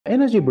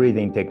Energy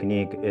breathing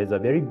technique is a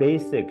very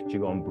basic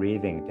Qigong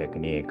breathing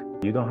technique.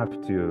 You don't have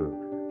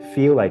to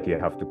feel like you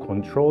have to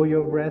control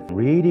your breath.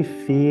 Really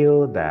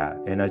feel that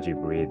energy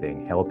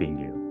breathing helping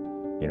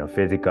you,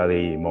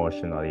 physically,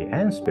 emotionally,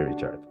 and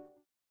spiritually.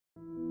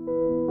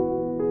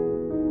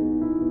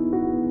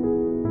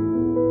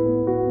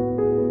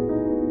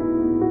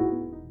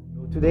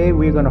 Today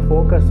we're going to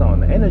focus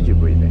on energy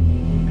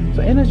breathing.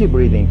 So energy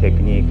breathing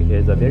technique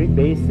is a very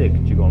basic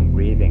Qigong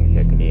breathing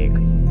technique.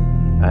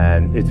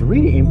 And it's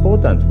really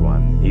important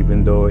one,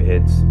 even though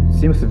it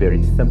seems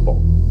very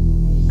simple.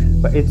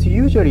 But it's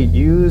usually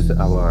used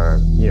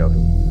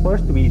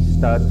first we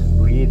start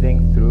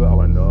breathing through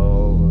our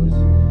nose,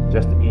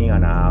 just in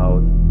and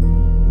out.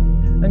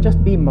 And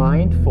just be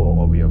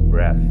mindful of your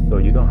breath. So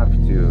you don't have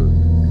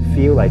to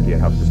feel like you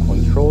have to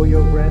control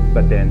your breath,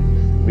 but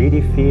then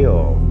really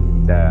feel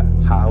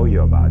how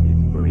your body is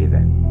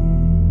breathing.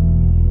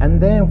 And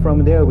then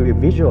from there, we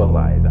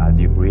visualize as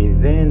you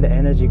breathe in, the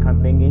energy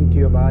coming into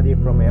your body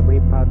from every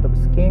part of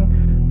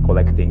skin,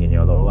 collecting in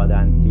your lower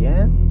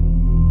dantian.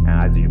 And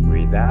as you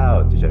breathe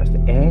out, just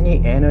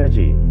any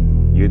energy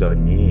you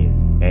don't need,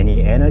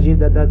 any energy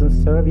that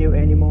doesn't serve you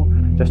anymore,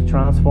 just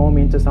transform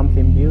into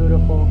something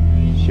beautiful,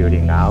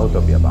 shooting out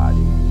of your body.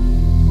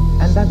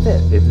 And that's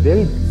it. It's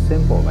very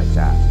simple like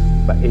that,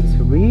 but it's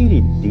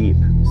really deep.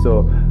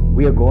 So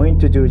we are going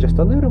to do just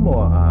a little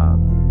more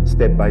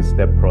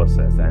step-by-step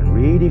process and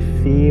really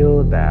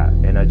feel that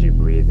energy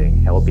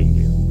breathing helping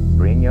you.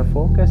 Bring your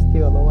focus to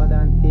your lower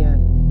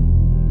dantian.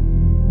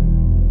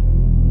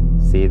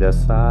 See the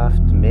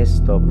soft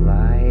mist of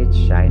light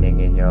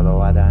shining in your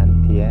lower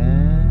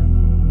dantian.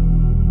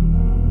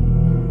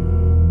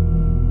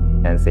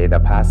 And say the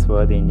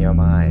password in your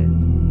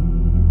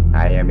mind.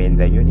 I am in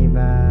the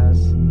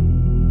universe.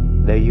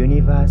 The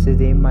universe is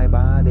in my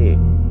body.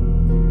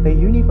 The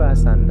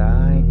universe and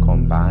I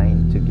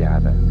combine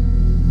together.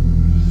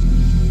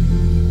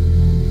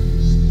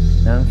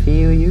 And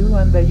feel you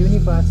and the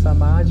universe are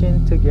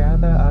merging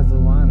together as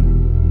one.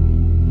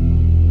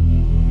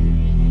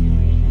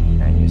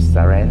 And you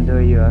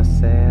surrender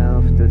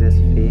yourself to this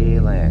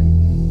feeling.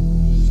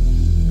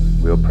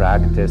 We'll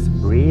practice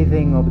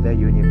breathing of the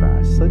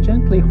universe. So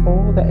gently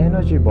hold the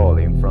energy ball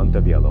in front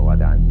of your lower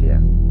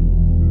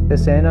dantian.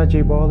 This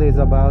energy ball is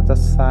about the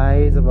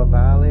size of a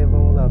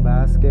volleyball, a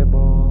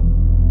basketball,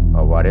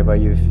 or whatever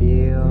you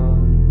feel.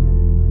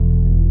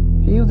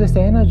 Feel this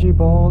energy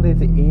ball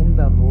is in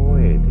the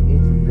void.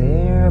 It's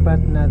there but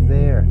not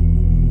there.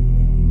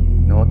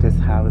 Notice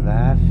how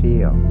that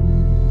feels.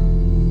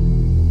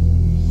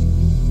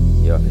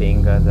 Your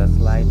fingers are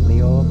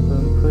slightly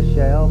open. Push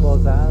your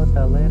elbows out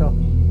a little.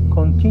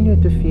 Continue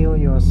to feel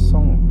your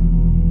song.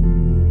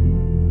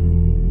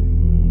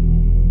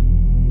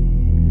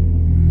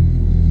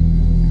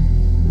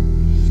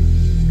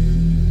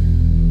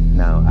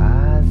 Now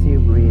as you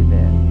breathe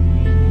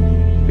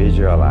in,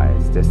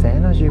 visualize this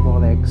energy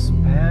ball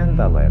expand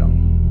a little,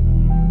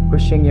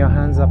 pushing your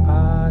hands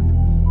apart.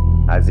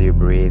 As you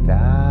breathe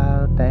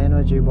out, the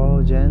energy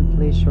ball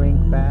gently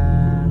shrink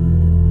back,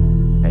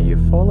 and you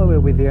follow it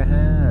with your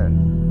hand.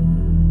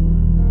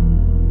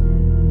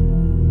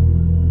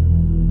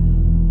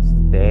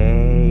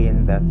 Stay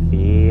in the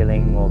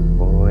feeling of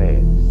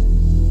void.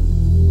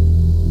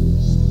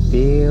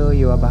 Feel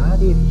your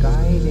body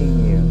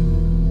guiding you.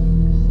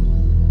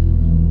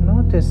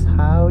 Notice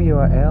how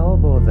your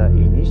elbows are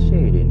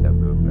initiating the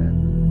movement.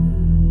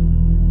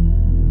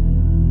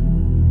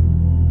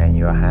 And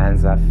your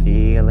hands are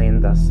feeling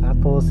the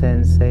subtle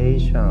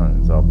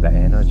sensations of the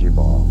energy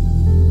ball.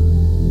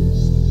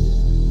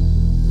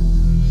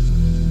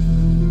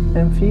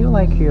 And feel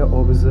like you're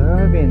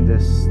observing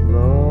this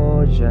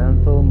slow,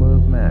 gentle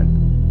movement,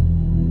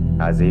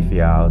 as if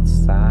you're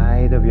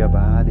outside of your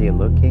body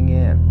looking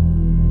in.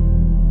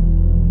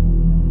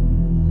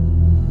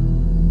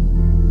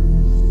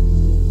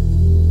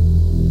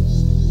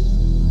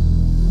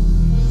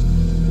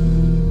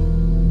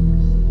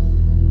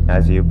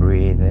 As you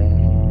breathe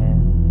in,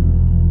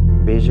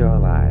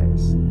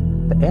 visualize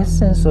the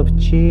essence of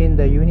Qi in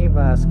the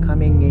universe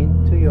coming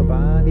into your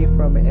body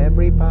from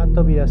every part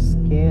of your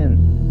skin,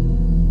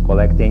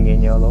 collecting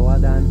in your lower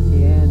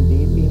dantian,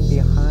 deep in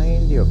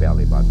behind your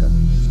belly button.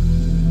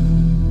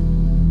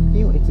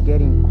 Feel it's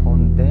getting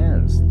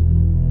condensed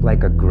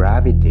like a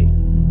gravity.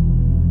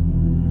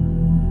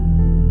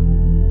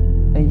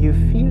 And you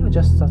feel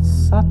just a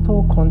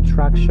subtle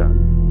contraction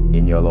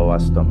in your lower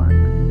stomach.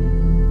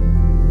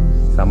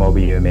 Some of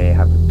you may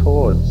have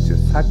thought to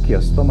suck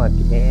your stomach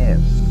in,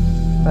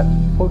 but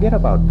forget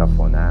about that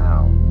for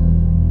now.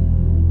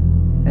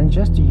 And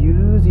just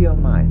use your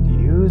mind,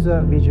 use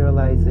a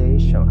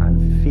visualization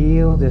and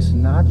feel this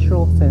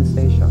natural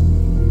sensation.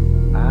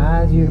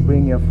 As you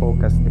bring your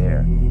focus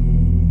there,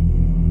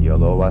 your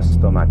lower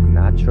stomach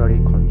naturally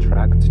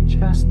contracts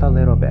just a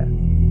little bit,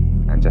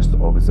 and just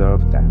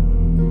observe that.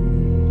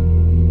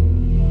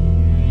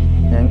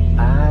 And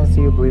as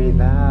you breathe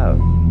out,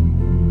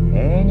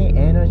 any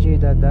energy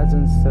that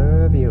doesn't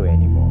serve you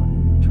anymore,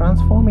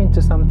 transform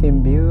into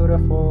something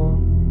beautiful,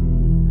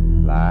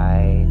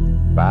 light,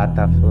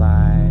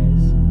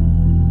 butterflies,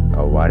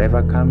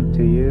 whatever comes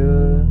to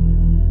you,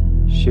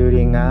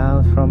 shooting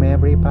out from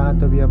every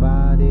part of your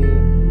body,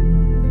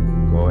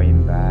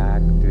 going back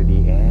to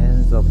the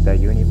ends of the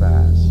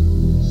universe.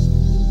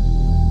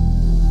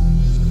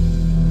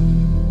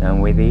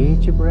 And with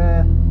each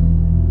breath,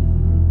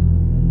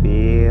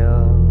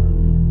 feel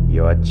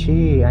your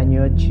chi and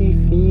your chi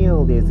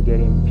field is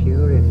getting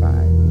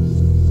purified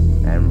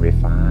and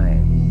refined.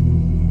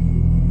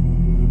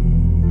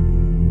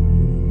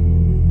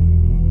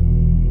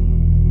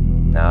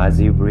 Now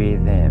as you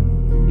breathe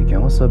in, you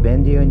can also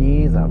bend your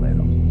knees a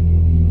little.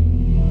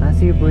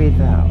 As you breathe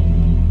out,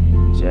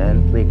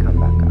 gently come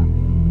back up.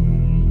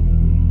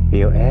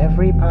 Feel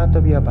every part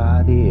of your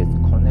body is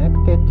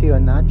connected to your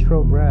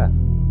natural breath.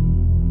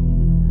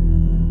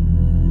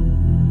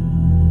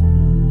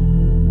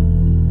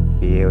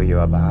 Feel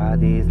your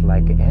body is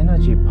like an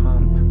energy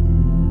pump.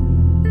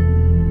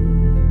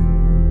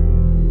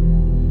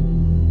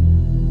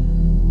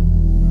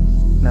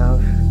 Now,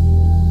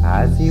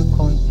 as you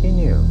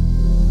continue,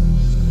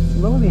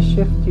 slowly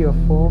shift your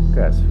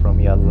focus from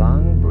your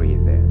lung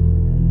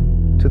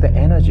breathing to the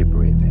energy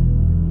breathing.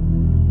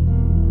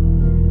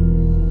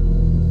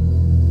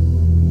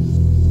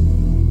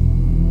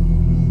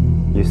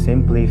 You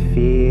simply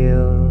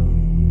feel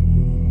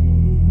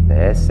the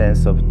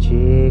essence of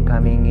chi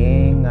coming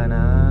in and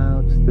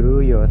out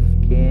through your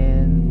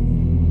skin.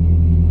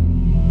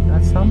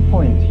 At some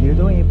point, you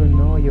don't even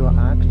know you're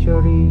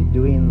actually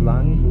doing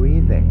lung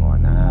breathing or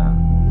not.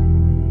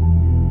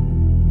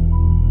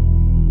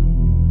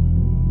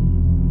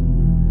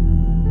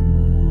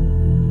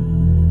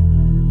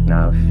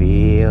 Now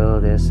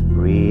feel this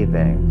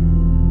breathing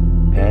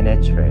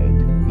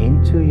penetrate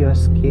into your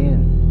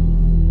skin,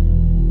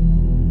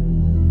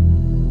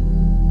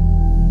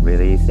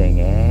 releasing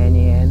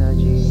any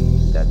energy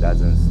that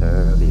doesn't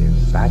serve you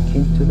back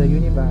into the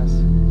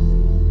universe.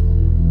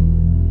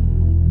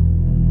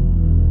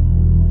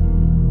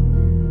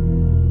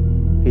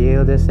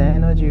 Feel this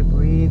energy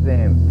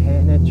breathing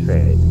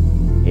penetrate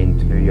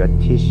into your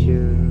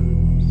tissues,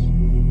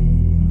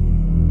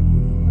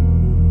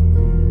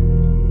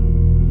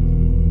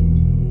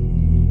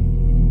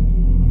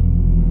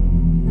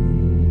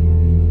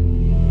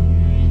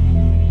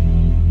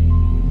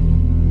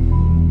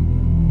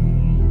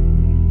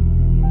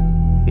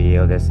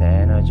 feel this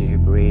energy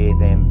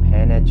breathing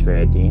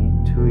penetrate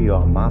into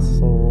your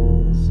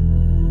muscles,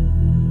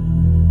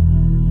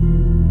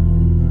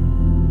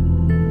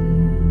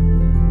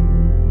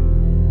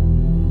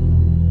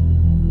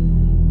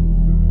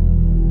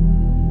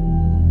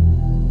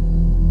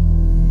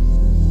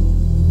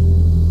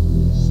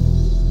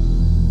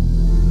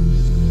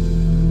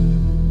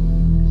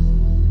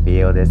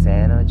 feel this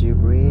energy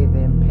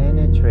breathing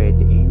penetrate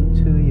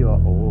into your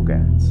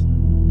organs,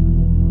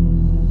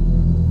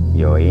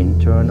 your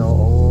internal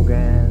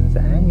organs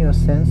and your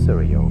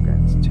sensory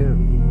organs too.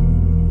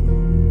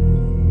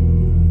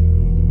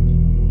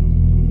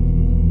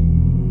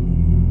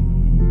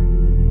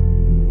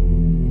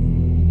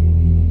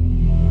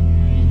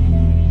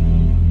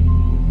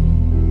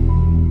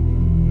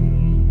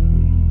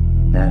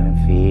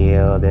 And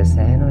feel this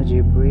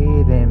energy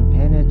breathing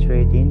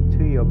penetrate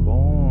into your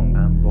bone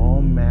and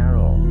bone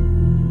marrow.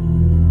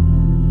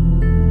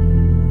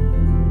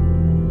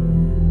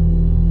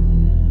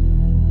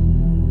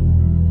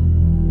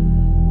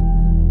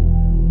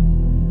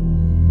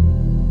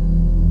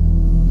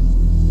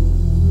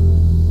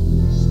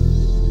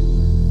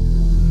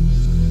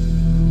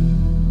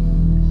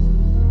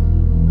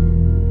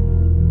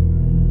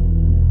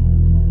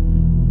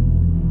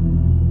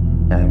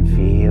 And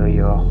feel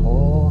your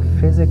whole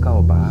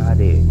physical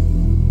body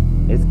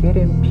is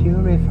getting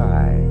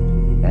purified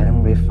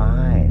and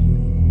refined.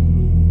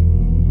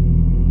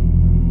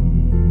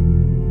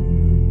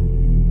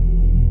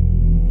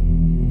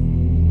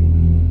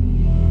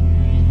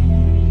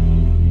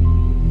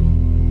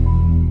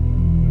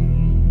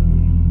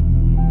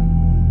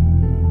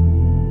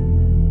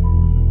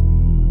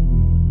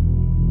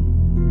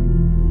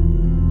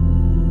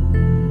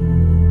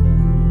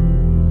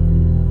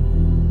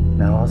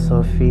 Now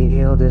also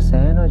feel this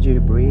energy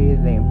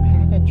breathing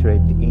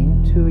penetrate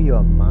into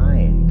your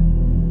mind,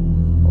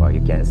 or you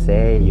can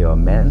say your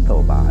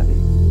mental body.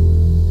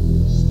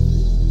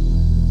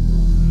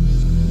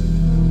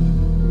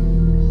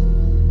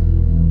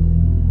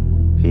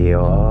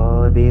 Feel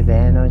all this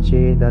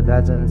energy that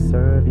doesn't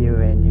serve you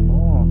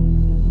anymore,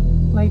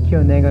 like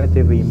your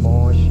negative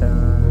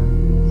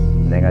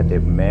emotions,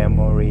 negative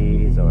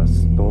memories or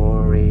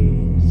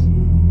stories,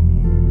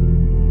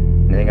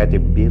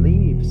 negative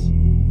beliefs,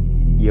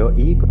 your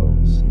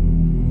egos.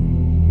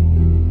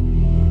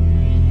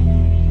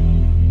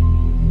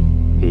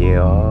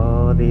 Feel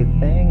all these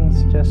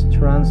things just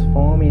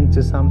transform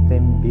into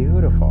something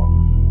beautiful,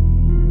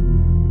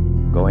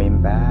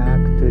 going back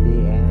to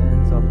the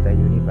ends of the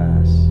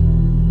universe.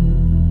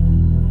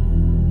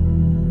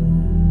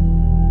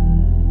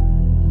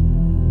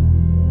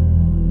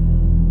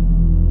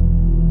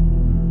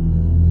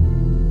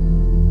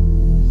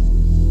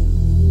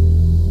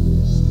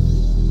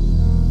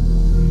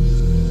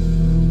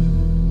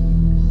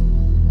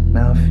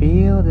 Now Now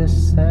feel this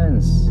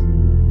sense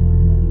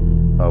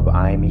of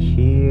I'm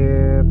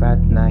here but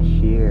not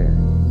here.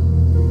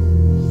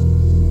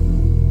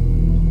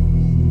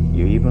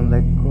 You even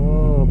let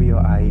go of your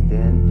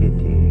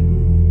identity.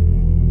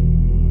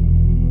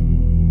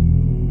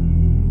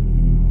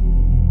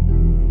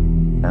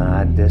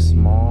 Now at this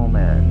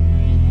moment,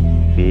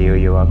 feel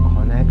you are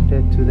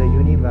connected to the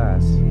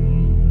universe.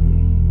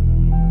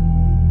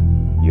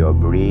 You're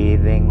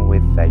breathing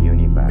with the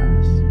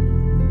universe.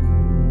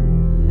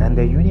 And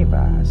the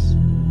universe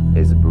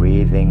is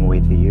breathing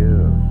with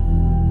you.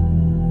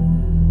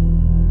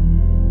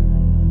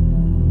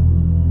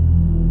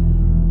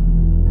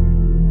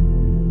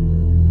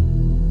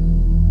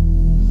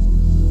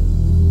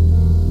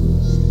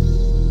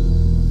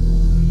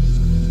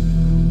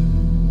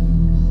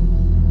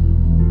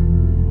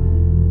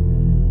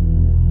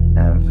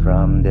 And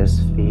from this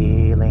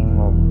feeling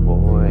of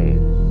void,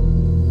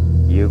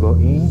 you go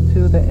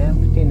into the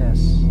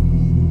emptiness.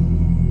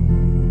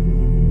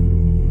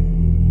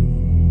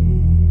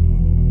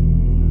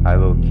 I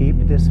will keep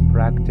this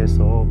practice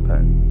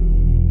open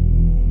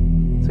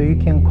so you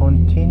can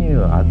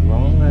continue as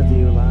long as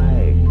you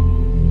like.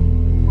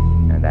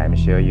 And I'm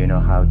sure you know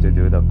how to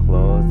do the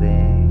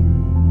closing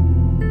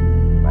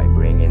by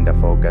bringing the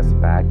focus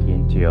back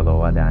into your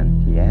lower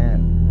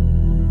dantian.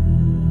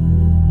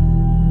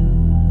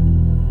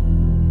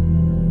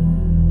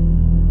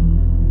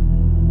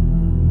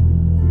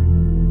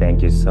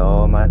 Thank you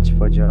so much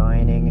for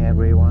joining,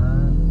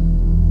 everyone.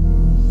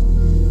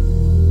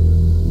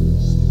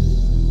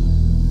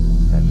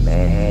 And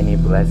many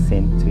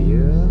blessings to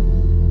you.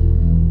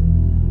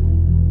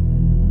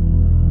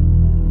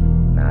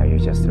 Now you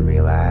just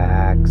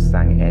relax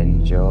and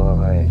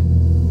enjoy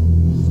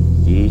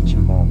each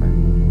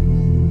moment.